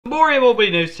More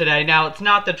MLB news today. Now, it's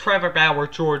not the Trevor Bauer,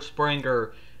 George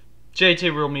Springer,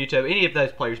 JT Realmuto, any of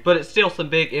those players, but it's still some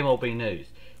big MLB news.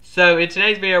 So, in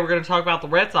today's video, we're going to talk about the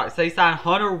Red Sox. They signed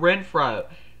Hunter Renfroe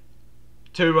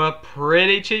to a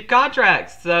pretty cheap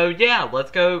contract. So, yeah, let's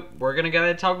go. We're going to go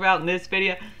ahead and talk about in this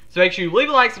video. So, make sure you leave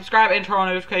a like, subscribe, and turn on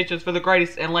notifications for the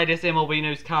greatest and latest MLB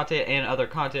news content and other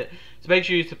content. So, make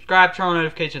sure you subscribe, turn on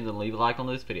notifications, and leave a like on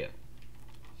this video.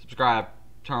 Subscribe,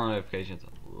 turn on notifications,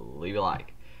 leave a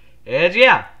like. And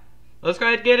yeah, let's go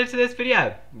ahead and get into this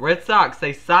video. Red Sox,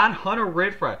 they signed Hunter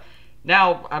Renfroe.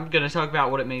 Now, I'm going to talk about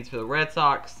what it means for the Red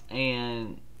Sox,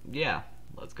 and yeah,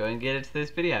 let's go ahead and get into this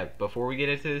video. Before we get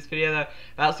into this video, though,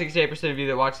 about 68% of you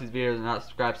that watch these videos are not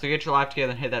subscribed, so get your life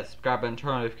together and hit that subscribe button, turn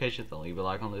on notifications, and leave a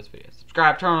like on this video.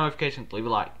 Subscribe, turn on notifications, leave a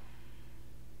like.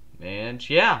 And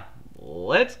yeah,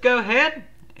 let's go ahead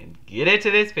and get into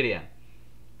this video.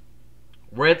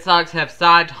 Red Sox have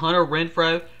signed Hunter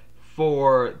Renfroe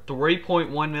for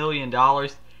 $3.1 million,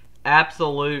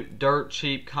 absolute dirt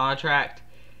cheap contract,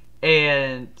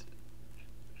 and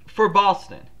for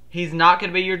Boston, he's not going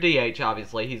to be your DH,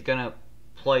 obviously. He's going to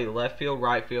play left field,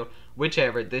 right field,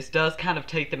 whichever. This does kind of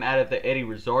take them out of the Eddie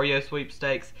Rosario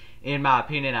sweepstakes. In my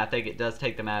opinion, I think it does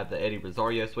take them out of the Eddie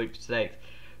Rosario sweepstakes.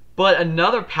 But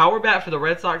another power bat for the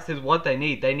Red Sox is what they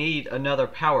need. They need another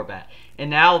power bat. And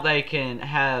now they can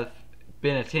have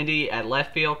Benintendi at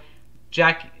left field,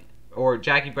 Jackie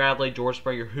Bradley, George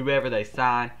Springer, whoever they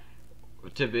sign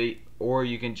to be, or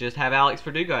you can just have Alex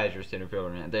Verdugo as your center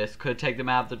fielder. And this could take them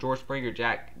out of the George Springer,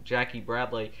 Jackie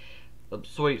Bradley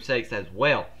sweepstakes as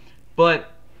well.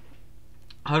 But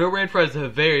Hunter Renfroe is a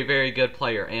very, very good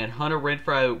player, and Hunter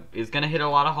Renfroe is going to hit a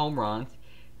lot of home runs.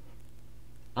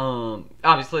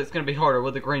 Obviously, it's going to be harder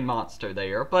with the Green Monster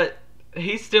there, but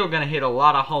he's still going to hit a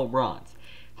lot of home runs.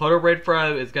 Hunter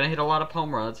Renfroe is going to hit a lot of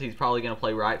home runs. He's probably going to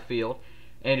play right field.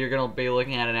 And you're going to be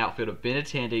looking at an outfield of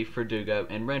Benintendi, Verdugo,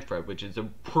 and Renfroe, which is a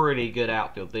pretty good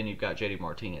outfield. Then you've got JD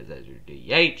Martinez as your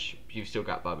DH. You've still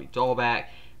got Bobby Dahlback,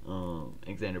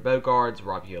 Alexander Bogaerts,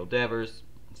 Robbie Hill Devers,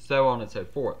 so on and so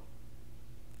forth.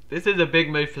 This is a big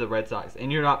move for the Red Sox,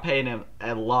 and you're not paying him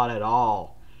a lot at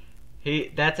all.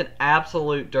 That's an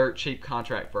absolute dirt cheap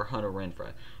contract for Hunter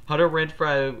Renfroe. Hunter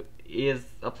Renfroe is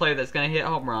a player that's going to hit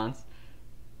home runs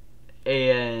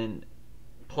and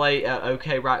play at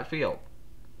okay right field.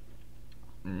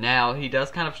 Now, he does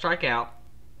kind of strike out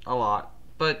a lot,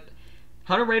 but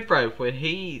Hunter Renfroe, when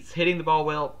he's hitting the ball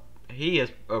well, he is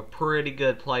a pretty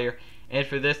good player, and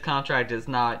for this contract, it's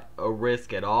not a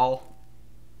risk at all.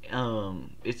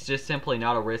 It's just simply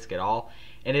not a risk at all,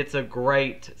 and it's a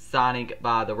great signing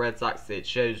by the Red Sox. It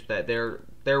shows that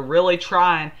they're really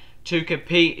trying to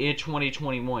compete in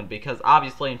 2021, because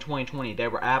obviously in 2020, they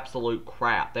were absolute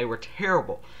crap. They were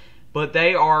terrible, but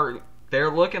they're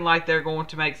looking like they're going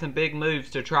to make some big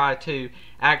moves to try to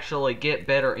actually get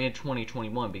better in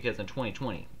 2021, because in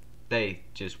 2020, they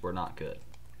just were not good.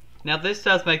 Now, this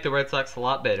does make the Red Sox a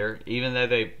lot better, even though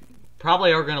they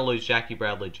probably are going to lose Jackie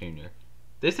Bradley Jr.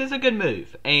 This is a good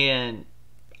move, and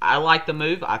I like the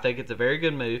move. I think it's a very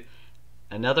good move.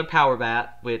 Another power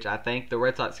bat, which I think the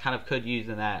Red Sox kind of could use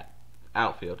in that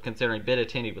outfield, considering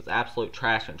Benintendi was absolute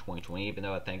trash in 2020, even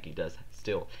though I think he does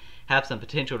still have some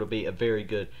potential to be a very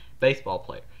good baseball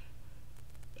player.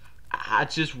 I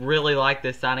just really like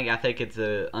this signing. I think it's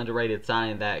an underrated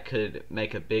signing that could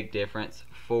make a big difference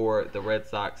for the Red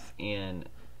Sox in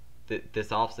this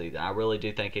offseason. I really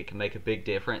do think it can make a big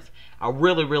difference. I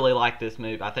really, really like this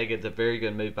move. I think it's a very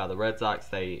good move by the Red Sox.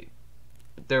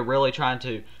 They're really trying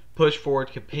to push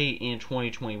forward, compete in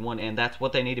 2021, and that's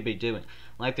what they need to be doing.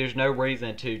 Like, there's no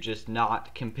reason to just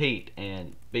not compete,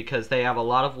 and because they have a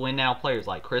lot of win-now players,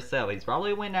 like Chris Sale. He's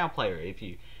probably a win-now player if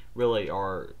you really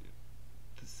are.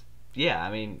 Yeah,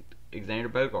 I mean, Alexander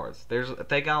Bogaerts.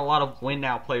 They got a lot of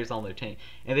win-now players on their team,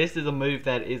 and this is a move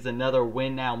that is another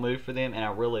win-now move for them, and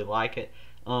I really like it.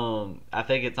 I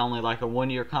think it's only like a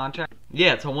one-year contract.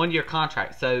 Yeah, it's a one-year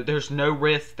contract, so there's no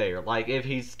risk there. Like, if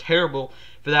he's terrible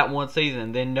for that one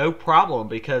season, then no problem,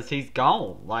 because he's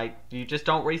gone. Like, you just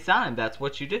don't re-sign him. That's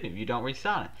what you do. You don't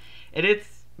re-sign him. And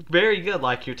it's very good.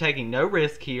 Like, you're taking no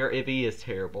risk here if he is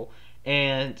terrible.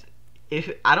 And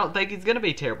I don't think he's going to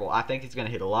be terrible. I think he's going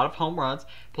to hit a lot of home runs,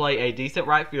 play a decent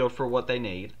right field for what they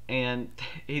need, and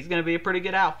he's going to be a pretty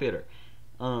good outfielder.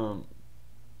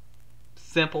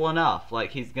 Simple enough.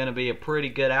 Like, he's going to be a pretty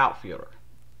good outfielder.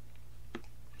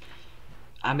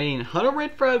 I mean, Hunter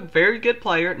Renfroe, very good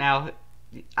player. Now,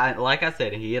 like I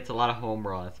said, he hits a lot of home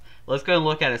runs. Let's go and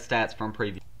look at his stats from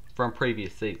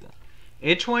previous season.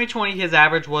 In 2020, his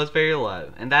average was very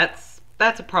low, and that's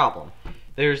a problem.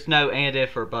 There's no and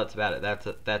if or buts about it.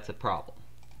 That's a problem.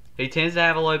 He tends to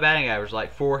have a low batting average.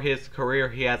 Like, for his career,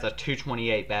 he has a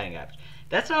 228 batting average.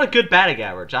 That's not a good batting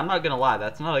average. I'm not going to lie.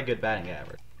 That's not a good batting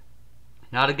average.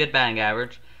 Not a good batting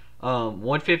average.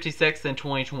 156 in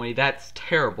 2020. That's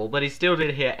terrible. But he still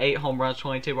did hit 8 home runs,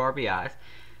 22 RBIs.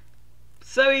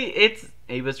 So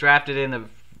he was drafted in the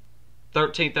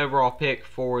 13th overall pick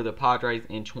for the Padres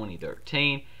in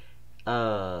 2013.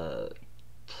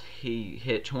 He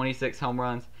hit 26 home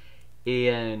runs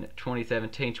in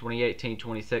 2017, 2018,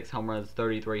 26 home runs,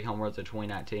 33 home runs in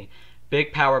 2019.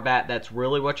 Big power bat. That's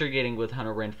really what you're getting with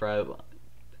Hunter Renfroe.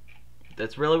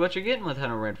 That's really what you're getting with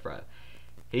Hunter Renfroe.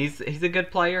 He's a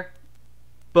good player,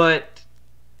 but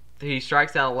he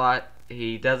strikes out a lot.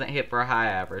 He doesn't hit for a high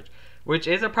average, which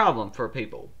is a problem for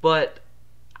people. But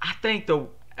I think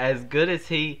as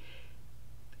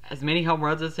many home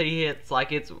runs as he hits,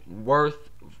 like, it's worth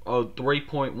a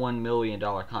 $3.1 million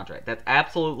contract. That's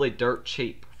absolutely dirt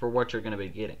cheap for what you're going to be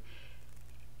getting.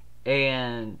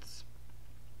 And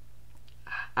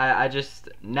I just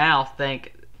now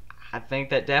think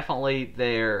that definitely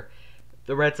the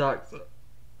Red Sox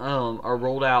are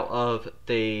ruled out of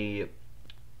the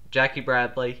Jackie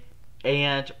Bradley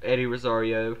and Eddie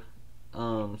Rosario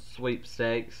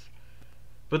sweepstakes.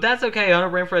 But that's okay. Hunter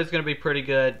Renfroe is going to be pretty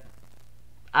good.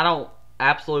 I don't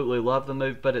absolutely love the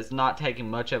move, but it's not taking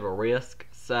much of a risk.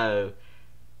 So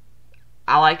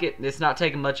I like it. It's not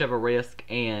taking much of a risk,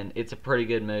 and it's a pretty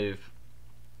good move.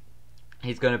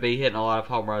 He's going to be hitting a lot of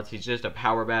home runs. He's just a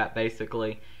power bat,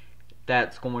 basically.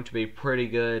 That's going to be pretty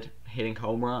good hitting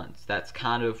home runs. That's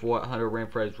kind of what Hunter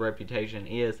Renfroe's reputation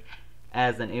is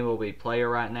as an MLB player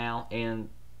right now. And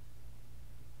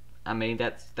I mean,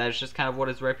 that's just kind of what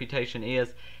his reputation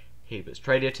is. He was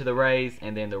traded to the Rays,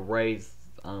 and then the Rays,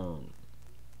 I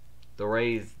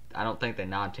don't think they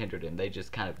non-tendered him. They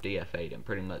just kind of DFA'd him.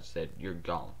 Pretty much said, you're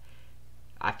gone.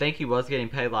 I think he was getting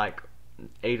paid like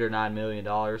 $8 or $9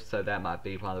 million, so that might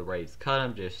be why the Rays cut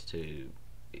him, just to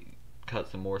cut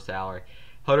some more salary.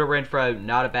 Hunter Renfroe,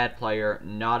 not a bad player,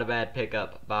 not a bad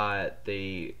pickup by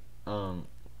the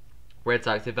Red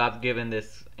Sox. If I've given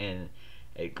this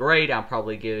a grade, I'm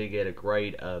probably giving it a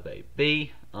grade of a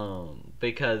B,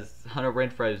 because Hunter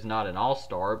Renfroe is not an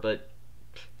all-star, but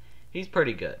he's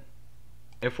pretty good.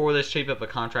 And for this cheap of a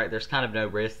contract, there's kind of no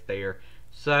risk there.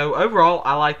 So overall,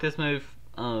 I like this move.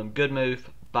 Good move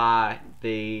by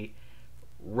the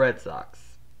Red Sox.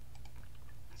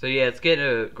 So yeah, it's getting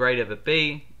a grade of a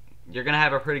B. You're going to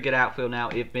have a pretty good outfield now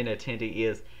if Benintendi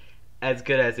is as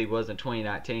good as he was in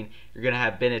 2019. You're going to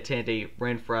have Benintendi,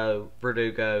 Renfroe,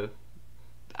 Verdugo.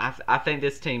 I think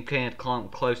this team can come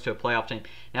close to a playoff team.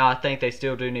 Now, I think they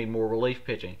still do need more relief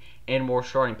pitching and more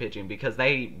starting pitching, because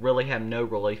they really have no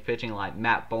relief pitching. Like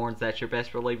Matt Barnes, that's your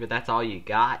best reliever. That's all you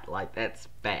got. Like, that's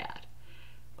bad.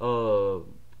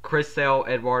 Chris Sale,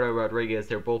 Eduardo Rodriguez,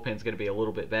 their bullpen's going to be a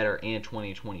little bit better in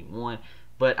 2021.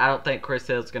 But I don't think Chris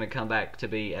Sale's going to come back to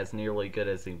be as nearly good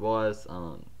as he was.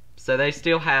 So they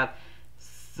still have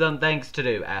some things to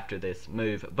do after this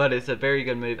move, but it's a very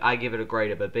good move. I give it a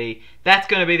grade of a B. That's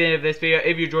going to be the end of this video.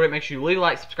 If you enjoyed it, make sure you leave a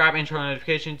like, subscribe, and turn on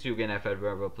notifications so you'll get notified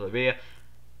whenever I upload a video.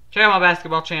 Check out my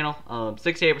basketball channel.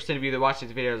 68% of you that watch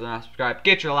these videos are not subscribed.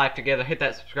 Get your life together. Hit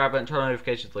that subscribe button, turn on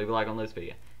notifications, leave a like on this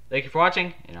video. Thank you for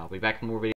watching, and I'll be back with more videos.